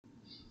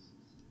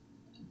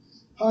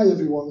Hi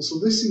everyone, so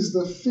this is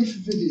the 5th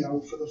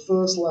video for the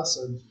first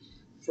lesson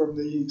from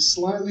the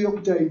slightly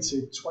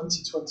updated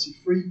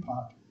 2023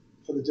 pack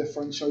for the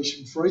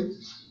differentiation 3.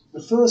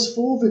 The first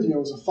 4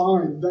 videos are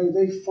fine,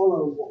 they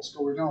follow what's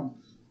going on,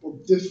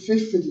 but the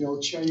 5th video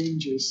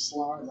changes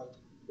slightly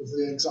with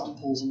the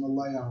examples and the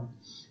layout.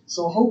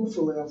 So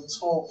hopefully I've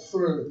talked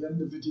through at the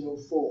end of video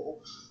 4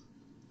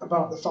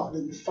 about the fact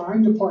that you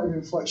find a point of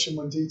inflection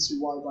when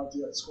d2y by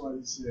dx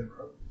squared is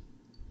 0.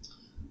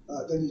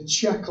 Then you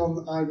check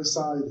on either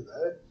side of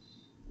it.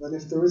 Then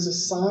if there is a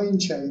sign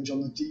change on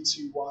the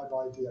d2y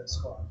by dx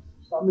squared,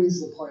 that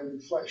means there's a point of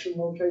inflection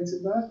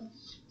located there.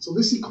 So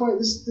this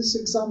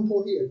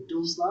example here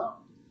does that.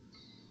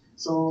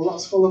 So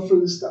let's follow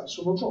through the steps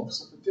from above.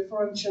 So if I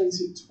differentiate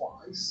it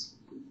twice,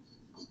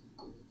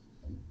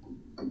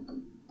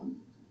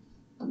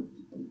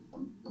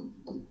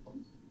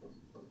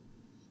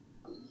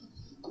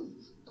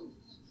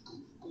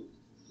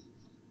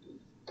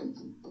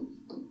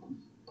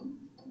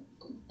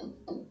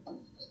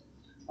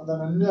 and then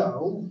I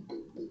know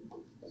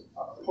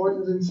at a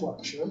point of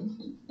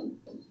inflection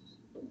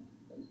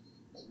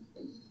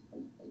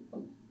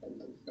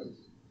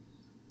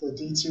the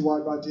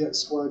d2y by dx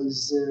squared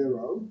is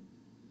 0.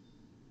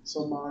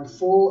 So my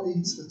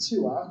 4e to the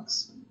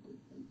 2x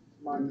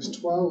minus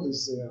 12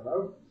 is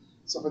 0.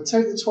 So if I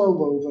take the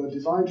 12 over,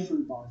 divide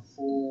through by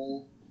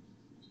 4,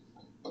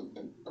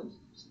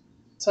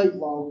 take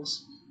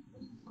logs,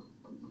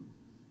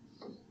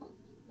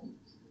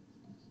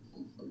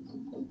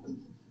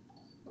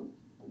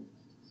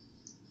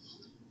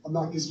 and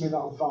that gives me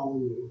that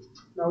value.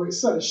 Now it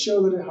says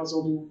show that it has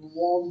only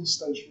one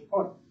stationary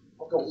point.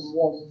 I've got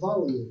one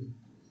value.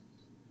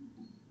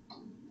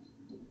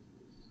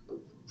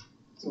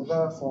 So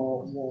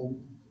therefore,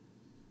 one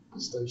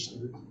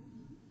stationary.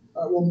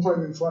 One point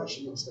of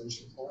inflection, not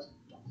stationary point.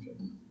 Okay.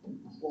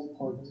 1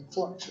 point of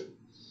inflection.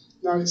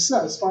 Now it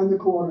says find the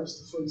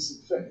coordinates to 3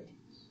 sig fig.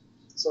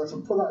 So if I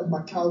put that in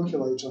my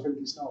calculator, I think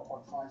it's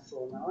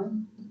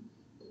 0.549.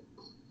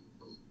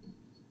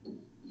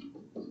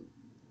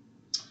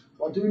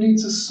 But I do need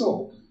to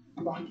sub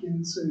back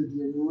into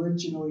the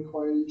original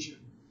equation,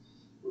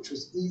 which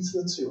was e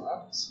to the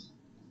 2x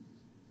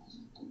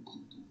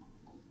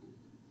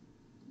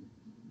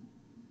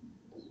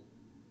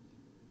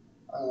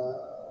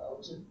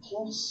was it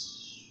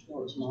plus? No,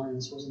 it was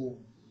minus, wasn't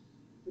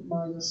it?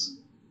 Minus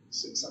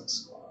 6x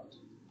squared.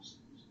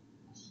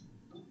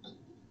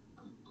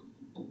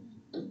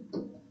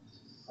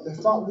 And if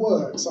that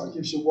works, that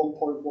gives you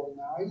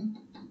 1.19.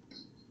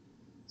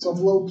 So I've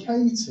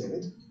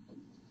located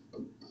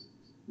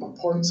my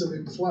point of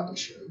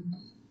inflection,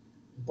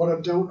 but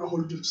I don't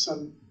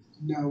 100%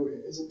 know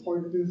it is a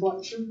point of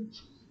inflection.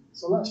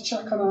 So let's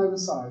check on either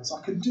side. So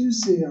I could do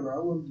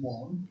 0 and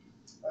 1.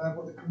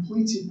 But the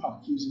completed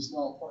pack uses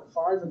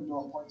 0.5 and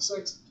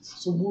 0.6,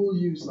 so we'll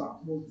use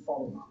that, we'll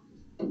follow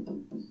that.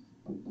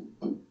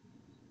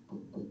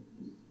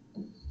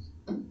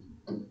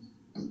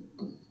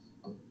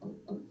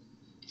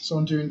 So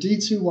I'm doing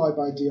d2y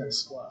by dx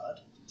squared,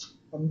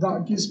 and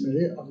that gives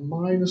me a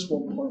minus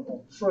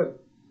 1.13.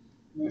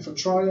 And if I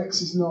try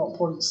x is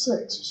 0.6,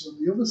 which is on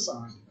the other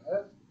side of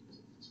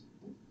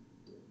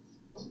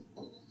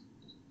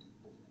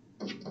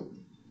it,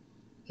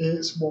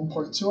 it's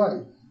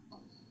 1.28.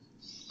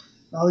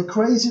 Now the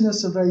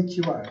craziness of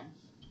AQA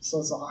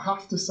says that I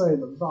have to say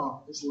that that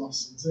is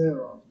less than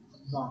 0,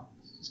 and that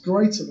is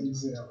greater than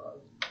 0.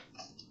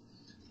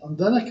 And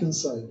then I can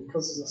say,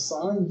 because there's a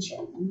sign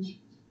change,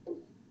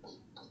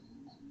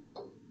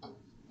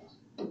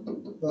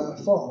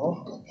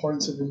 therefore a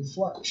point of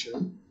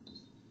inflection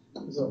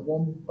is at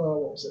what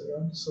was it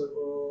then? So it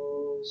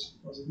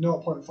was it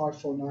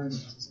 0.549,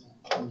 isn't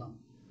it?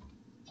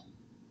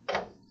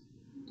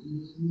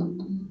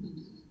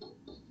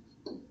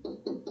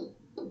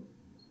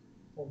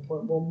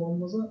 1.11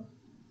 was it?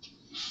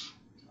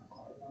 I can't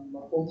quite remember.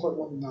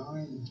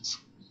 1.19.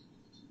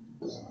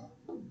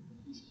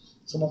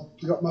 So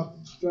you got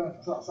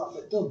that's that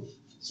bit done.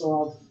 So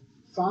I've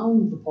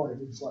found the point of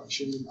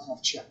inflection and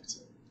I've checked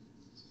it.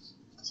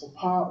 So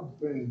part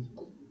B.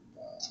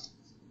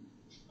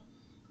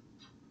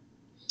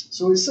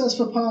 So it says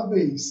for part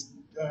B,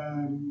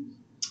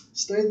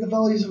 state the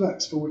values of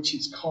x for which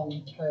it's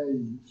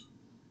concave.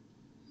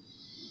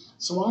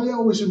 So I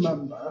always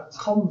remember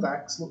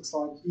convex looks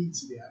like e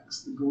to the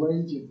x, the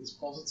gradient is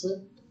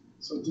positive,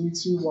 so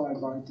d2y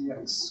by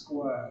dx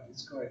squared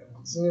is greater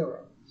than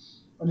 0.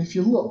 And if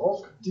you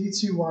look,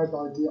 d2y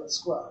by dx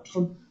squared,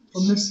 from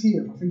this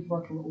here, if I think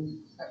like a little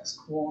x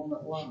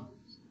coordinate line,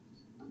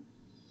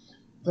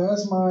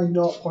 there's my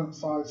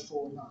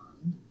 0.549.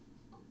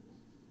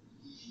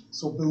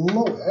 So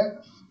below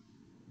it,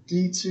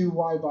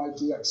 d2y by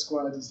dx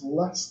squared is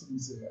less than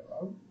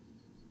 0.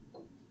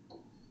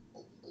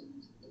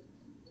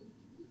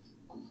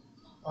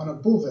 And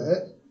above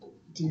it,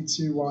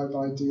 d2y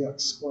by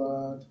dx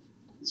squared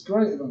is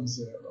greater than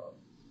 0.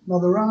 Now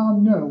there are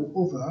no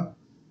other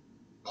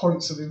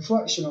points of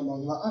inflection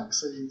along that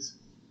axis.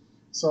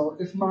 So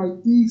if my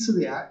e to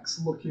the x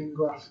looking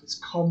graph is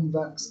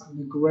convex and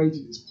the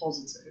gradient is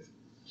positive,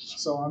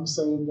 So I'm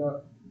saying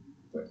that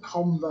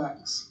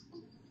convex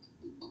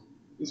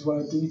is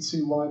where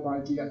d2y by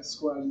dx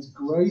squared is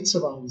greater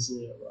than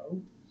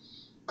 0.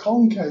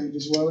 Concave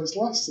is where it's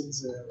less than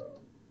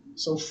 0.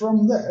 So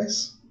from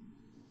this,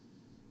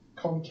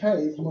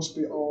 concave must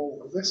be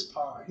all of this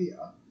part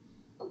here,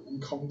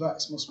 and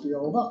convex must be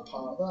all that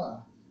part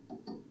there.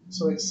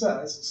 So it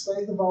says,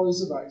 state the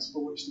values of x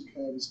for which the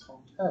curve is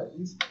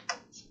concave.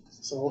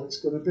 So it's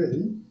going to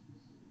be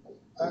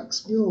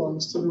x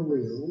belongs to the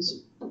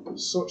reals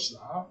such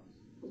that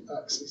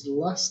x is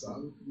less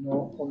than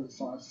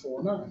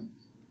 0.549.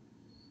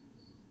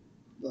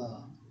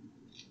 There.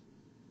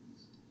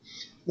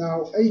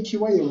 Now,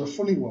 AQA are a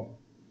funny one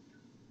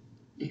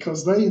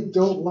because they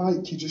don't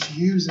like you just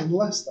using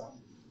less than,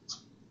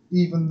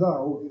 even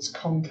though it's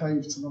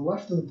concave to the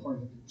left of the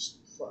point of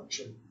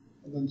inflection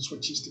and then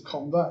switches to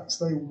convex.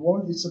 They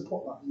want you to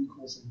put that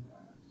equals in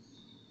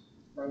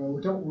there. I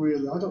really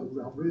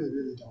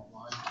don't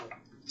like it.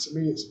 To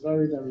me, it's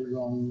very, very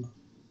wrong.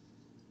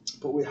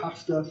 But we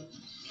have to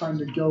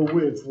kind of go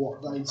with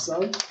what they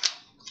say.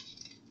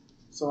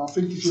 So I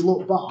think if you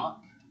look back,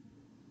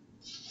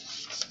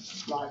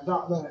 like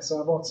that there,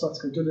 so I've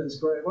automatically done it as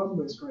greater than,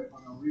 but it's greater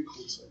than or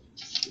equal to.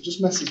 It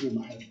just messes with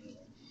my head, really.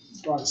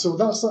 Right, so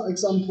that's that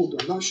example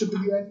done. That should be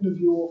the end of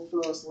your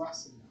first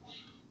lesson now,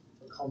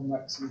 for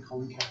convex and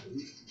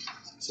concave.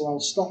 So I'll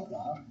stop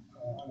there.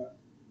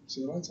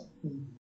 See you later.